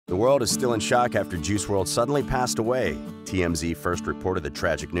The world is still in shock after Juice WRLD suddenly passed away. T.M.Z. first reported the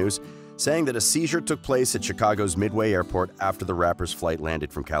tragic news, saying that a seizure took place at Chicago's Midway airport after the rapper's flight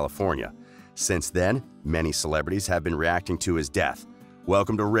landed from California. Since then, many celebrities have been reacting to his death.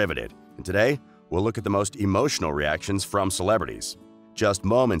 Welcome to Riveted, and today, we'll look at the most emotional reactions from celebrities. Just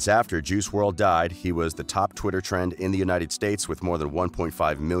moments after Juice WRLD died, he was the top Twitter trend in the United States with more than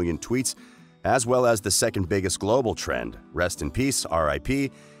 1.5 million tweets, as well as the second biggest global trend, Rest in Peace,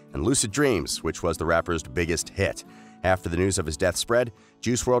 R.I.P., and Lucid Dreams, which was the rapper's biggest hit. After the news of his death spread,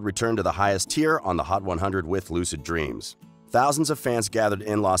 Juice WRLD returned to the highest tier on the Hot 100 with Lucid Dreams. Thousands of fans gathered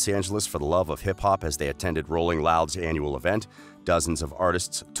in Los Angeles for the love of hip-hop as they attended Rolling Loud's annual event. Dozens of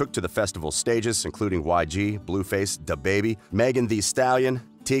artists took to the festival stages, including YG, Blueface, DaBaby, Megan Thee Stallion,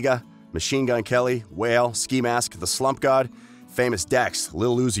 Tyga, Machine Gun Kelly, Whale, Ski Mask, The Slump God, Famous Dex,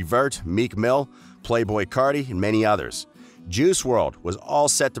 Lil Uzi Vert, Meek Mill, Playboi Carti, and many others. Juice WRLD was all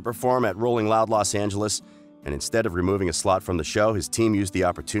set to perform at Rolling Loud Los Angeles, and instead of removing a slot from the show, his team used the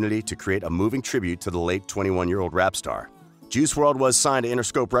opportunity to create a moving tribute to the late 21-year-old rap star. Juice WRLD was signed to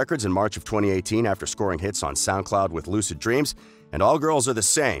Interscope Records in March of 2018 after scoring hits on SoundCloud with Lucid Dreams and All Girls Are the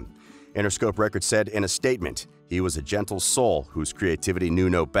Same. Interscope Records said in a statement, he was a gentle soul whose creativity knew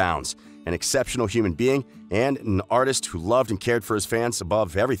no bounds, an exceptional human being, and an artist who loved and cared for his fans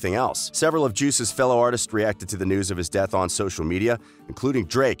above everything else. Several of Juice's fellow artists reacted to the news of his death on social media, including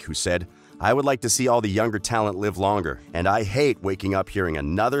Drake, who said, "I would like to see all the younger talent live longer, and I hate waking up hearing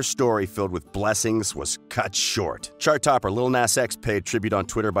another story filled with blessings was cut short." Chart topper Lil Nas X paid tribute on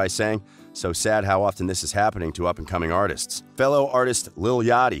Twitter by saying, "So sad how often this is happening to up-and-coming artists." Fellow artist Lil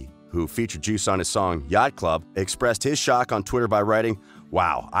Yachty, who featured Juice on his song Yacht Club, expressed his shock on Twitter by writing,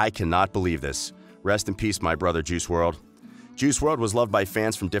 "Wow, I cannot believe this. Rest in peace, my brother Juice WRLD." Juice WRLD was loved by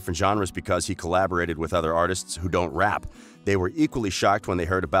fans from different genres because he collaborated with other artists who don't rap. They were equally shocked when they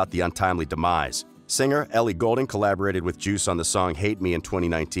heard about the untimely demise. Singer Ellie Goulding collaborated with Juice on the song Hate Me in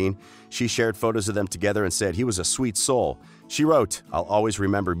 2019. She shared photos of them together and said he was a sweet soul. She wrote, "I'll always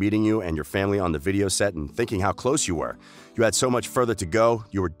remember meeting you and your family on the video set and thinking how close you were. You had so much further to go,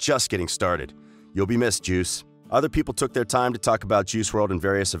 you were just getting started. You'll be missed, Juice." Other people took their time to talk about Juice WRLD in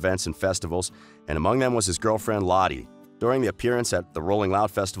various events and festivals, and among them was his girlfriend Lottie. During the appearance at the Rolling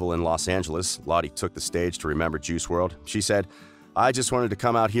Loud Festival in Los Angeles, Lottie took the stage to remember Juice WRLD. She said, "I just wanted to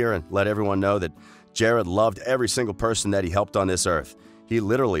come out here and let everyone know that Jared loved every single person that he helped on this earth. He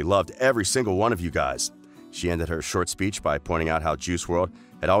literally loved every single one of you guys." She ended her short speech by pointing out how Juice WRLD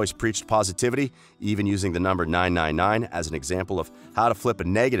had always preached positivity, even using the number 999 as an example of how to flip a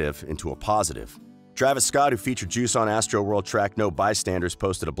negative into a positive. Travis Scott, who featured Juice on Astroworld track No Bystanders,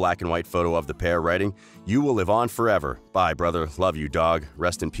 posted a black and white photo of the pair, writing, "You will live on forever. Bye, brother. Love you, dog.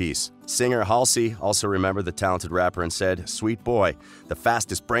 Rest in peace." Singer Halsey also remembered the talented rapper and said, "Sweet boy, the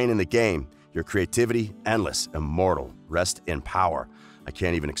fastest brain in the game. Your creativity, endless, immortal. Rest in power. I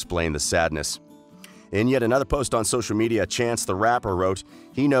can't even explain the sadness." In yet another post on social media, Chance the Rapper wrote,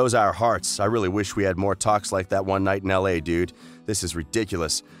 "He knows our hearts. I really wish we had more talks like that one night in LA, dude. This is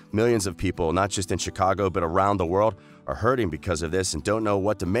ridiculous. Millions of people, not just in Chicago but around the world, are hurting because of this and don't know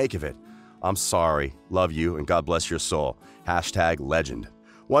what to make of it. I'm sorry. Love you and God bless your soul. #legend.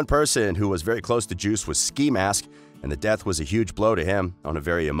 One person who was very close to Juice was Ski Mask, and the death was a huge blow to him. On a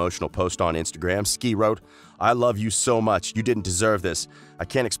very emotional post on Instagram, Ski wrote, "I love you so much. You didn't deserve this. I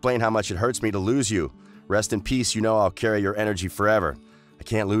can't explain how much it hurts me to lose you. Rest in peace, you know I'll carry your energy forever. I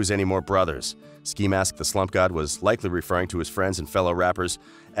can't lose any more brothers." Ski Mask, the Slump God, was likely referring to his friends and fellow rappers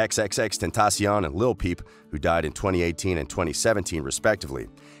XXXTentacion and Lil Peep, who died in 2018 and 2017 respectively.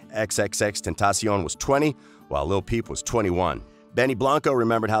 XXXTentacion was 20, while Lil Peep was 21. Benny Blanco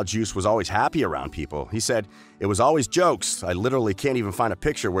remembered how Juice was always happy around people. He said, "It was always jokes. I literally can't even find a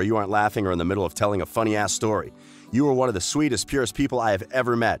picture where you aren't laughing or in the middle of telling a funny-ass story. You were one of the sweetest, purest people I have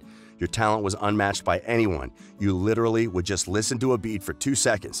ever met. Your talent was unmatched by anyone. You literally would just listen to a beat for 2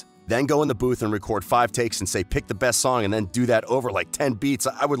 seconds, then go in the booth and record 5 takes and say, 'Pick the best song,' and then do that over like 10 beats.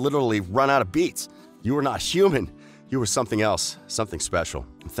 I would literally run out of beats. You were not human. You were something else, something special.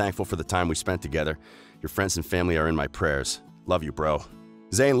 I'm thankful for the time we spent together. Your friends and family are in my prayers. Love you, bro."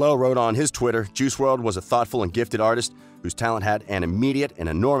 Zane Lowe wrote on his Twitter, "Juice WRLD was a thoughtful and gifted artist whose talent had an immediate and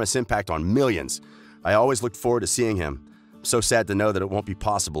enormous impact on millions. I always looked forward to seeing him. I'm so sad to know that it won't be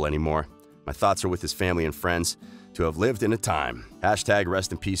possible anymore. My thoughts are with his family and friends to have lived in a time.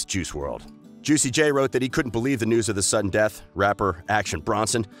 #rest in peace, Juice WRLD." Juicy J wrote that he couldn't believe the news of the sudden death. Rapper Action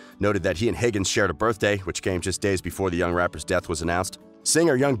Bronson noted that he and Higgins shared a birthday, which came just days before the young rapper's death was announced.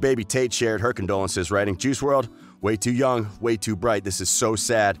 Singer Young Baby Tate shared her condolences, writing, "Juice WRLD, way too young, way too bright. This is so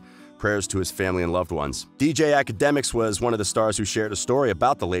sad. Prayers to his family and loved ones. DJ Academics was one of the stars who shared a story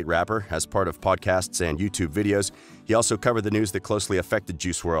about the late rapper as part of podcasts and YouTube videos. He also covered the news that closely affected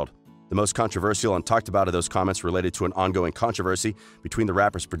Juice WRLD. The most controversial and talked about of those comments related to an ongoing controversy between the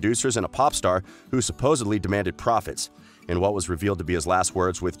rapper's producers and a pop star who supposedly demanded profits. In what was revealed to be his last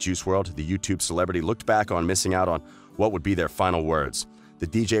words with Juice WRLD, the YouTube celebrity looked back on missing out on what would be their final words. The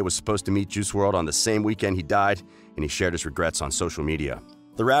DJ was supposed to meet Juice WRLD on the same weekend he died, and he shared his regrets on social media.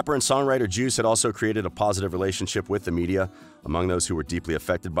 The rapper and songwriter Juice had also created a positive relationship with the media. Among those who were deeply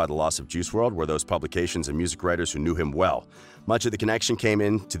affected by the loss of Juice WRLD were those publications and music writers who knew him well. Much of the connection came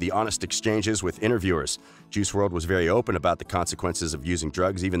in to the honest exchanges with interviewers. Juice WRLD was very open about the consequences of using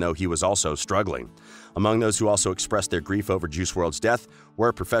drugs, even though he was also struggling. Among those who also expressed their grief over Juice WRLD's death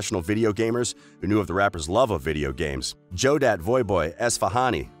were professional video gamers who knew of the rapper's love of video games. Jodat Voyboy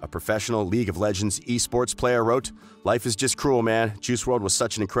Esfahani, a professional League of Legends esports player, wrote, "Life is just cruel, man. Juice WRLD was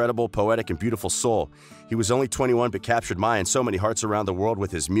such an incredible, poetic, and beautiful soul. He was only 21 but captured my and so many hearts around the world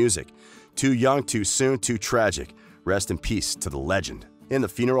with his music. Too young, too soon, too tragic. Rest in peace to the legend." In the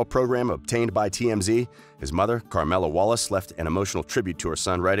funeral program obtained by T.M.Z, his mother, Carmela Wallace, left an emotional tribute to her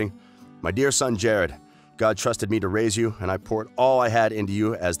son, writing, "My dear son Jared, God trusted me to raise you, and I poured all I had into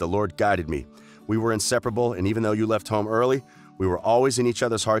you as the Lord guided me. We were inseparable, and even though you left home early, we were always in each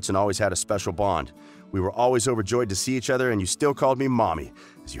other's hearts and always had a special bond. We were always overjoyed to see each other, and you still called me Mommy,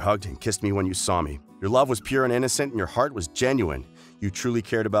 as you hugged and kissed me when you saw me. Your love was pure and innocent, and your heart was genuine. You truly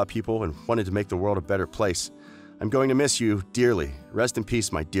cared about people and wanted to make the world a better place. I'm going to miss you dearly. Rest in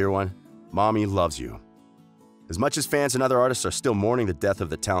peace, my dear one. Mommy loves you." As much as fans and other artists are still mourning the death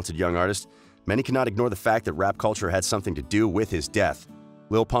of the talented young artist, many cannot ignore the fact that rap culture had something to do with his death.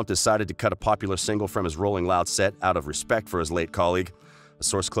 Lil Pump decided to cut a popular single from his Rolling Loud set out of respect for his late colleague. A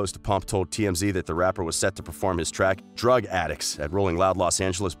source close to Pump told TMZ that the rapper was set to perform his track Drug Addicts at Rolling Loud Los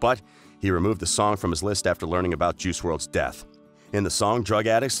Angeles, but he removed the song from his list after learning about Juice WRLD's death. In the song Drug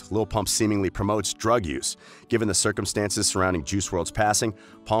Addicts, Lil Pump seemingly promotes drug use. Given the circumstances surrounding Juice WRLD's passing,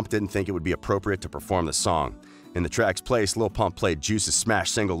 Pump didn't think it would be appropriate to perform the song. In the track's place, Lil Pump played Juice's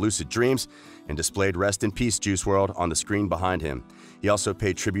smash single Lucid Dreams and displayed Rest in Peace Juice WRLD on the screen behind him. He also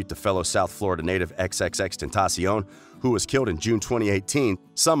paid tribute to fellow South Florida native XXXTentacion, who was killed in June 2018.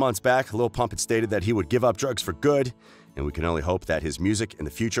 Some months back, Lil Pump had stated that he would give up drugs for good, and we can only hope that his music in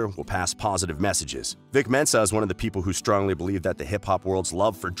the future will pass positive messages. Vic Mensa is one of the people who strongly believe that the hip-hop world's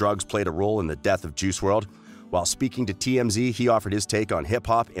love for drugs played a role in the death of Juice WRLD. While speaking to TMZ, he offered his take on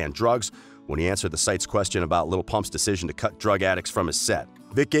hip-hop and drugs when he answered the site's question about Lil Pump's decision to cut Drug Addicts from his set.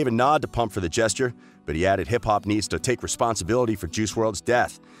 Vic gave a nod to Pump for the gesture, but he added hip-hop needs to take responsibility for Juice WRLD's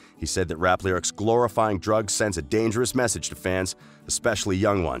death. He said that rap lyrics glorifying drugs sends a dangerous message to fans, especially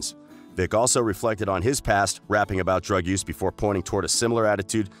young ones. Vic also reflected on his past, rapping about drug use before pointing toward a similar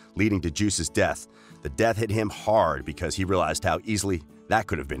attitude leading to Juice's death. The death hit him hard because he realized how easily that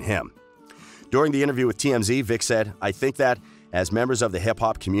could have been him. During the interview with TMZ, Vic said, "I think that, as members of the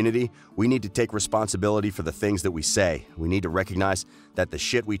hip-hop community, we need to take responsibility for the things that we say. We need to recognize that the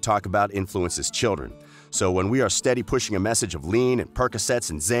shit we talk about influences children. So when we are steady pushing a message of lean and Percocets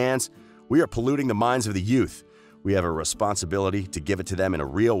and Xans, we are polluting the minds of the youth. We have a responsibility to give it to them in a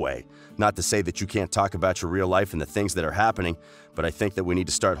real way. Not to say that you can't talk about your real life and the things that are happening, but I think that we need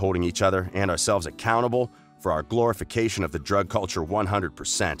to start holding each other and ourselves accountable for our glorification of the drug culture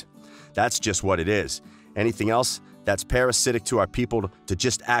 100%. That's just what it is. Anything else that's parasitic to our people to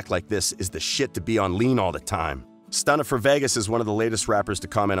just act like this is the shit to be on lean all the time." Stunna for Vegas is one of the latest rappers to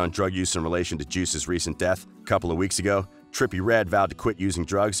comment on drug use in relation to Juice's recent death. A couple of weeks ago, Trippie Redd vowed to quit using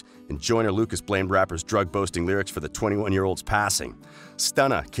drugs, and Joyner Lucas blamed rapper's drug-boasting lyrics for the 21-year-old's passing.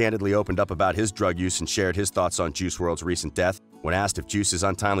 Stunna candidly opened up about his drug use and shared his thoughts on Juice WRLD's recent death. When asked if Juice's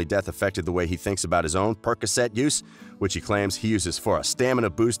untimely death affected the way he thinks about his own Percocet use, which he claims he uses for a stamina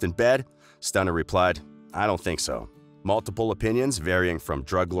boost in bed, Stunna replied, "I don't think so." Multiple opinions, varying from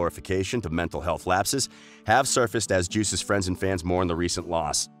drug glorification to mental health lapses, have surfaced as Juice's friends and fans mourn the recent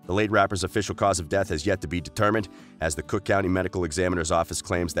loss. The late rapper's official cause of death has yet to be determined, as the Cook County Medical Examiner's Office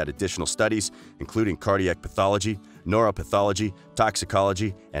claims that additional studies, including cardiac pathology, neuropathology,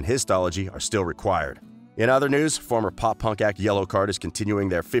 toxicology, and histology, are still required. In other news, former pop-punk act Yellowcard is continuing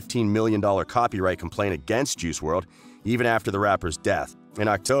their $15 million copyright complaint against Juice WRLD, even after the rapper's death. In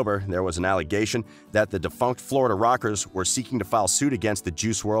October, there was an allegation that the defunct Florida Rockers were seeking to file suit against the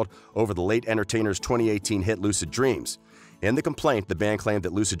Juice WRLD over the late entertainer's 2018 hit Lucid Dreams. In the complaint, the band claimed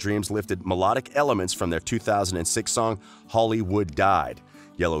that Lucid Dreams lifted melodic elements from their 2006 song Hollywood Died.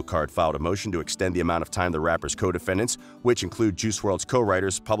 Yellow Card filed a motion to extend the amount of time the rapper's co-defendants, which include Juice WRLD's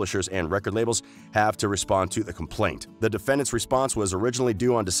co-writers, publishers, and record labels, have to respond to the complaint. The defendant's response was originally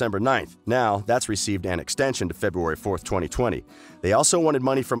due on December 9th. Now, that's received an extension to February 4th, 2020. They also wanted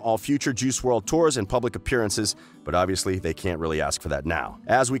money from all future Juice WRLD tours and public appearances, but obviously they can't really ask for that now.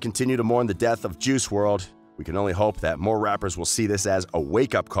 As we continue to mourn the death of Juice WRLD, we can only hope that more rappers will see this as a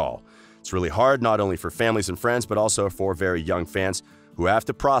wake-up call. It's really hard, not only for families and friends, but also for very young fans who have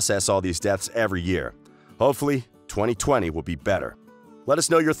to process all these deaths every year. Hopefully, 2020 will be better. Let us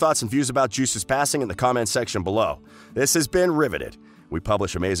know your thoughts and views about Juice's passing in the comments section below. This has been Riveted. We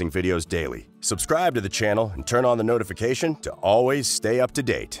publish amazing videos daily. Subscribe to the channel and turn on the notification to always stay up to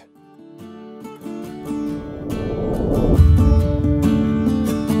date.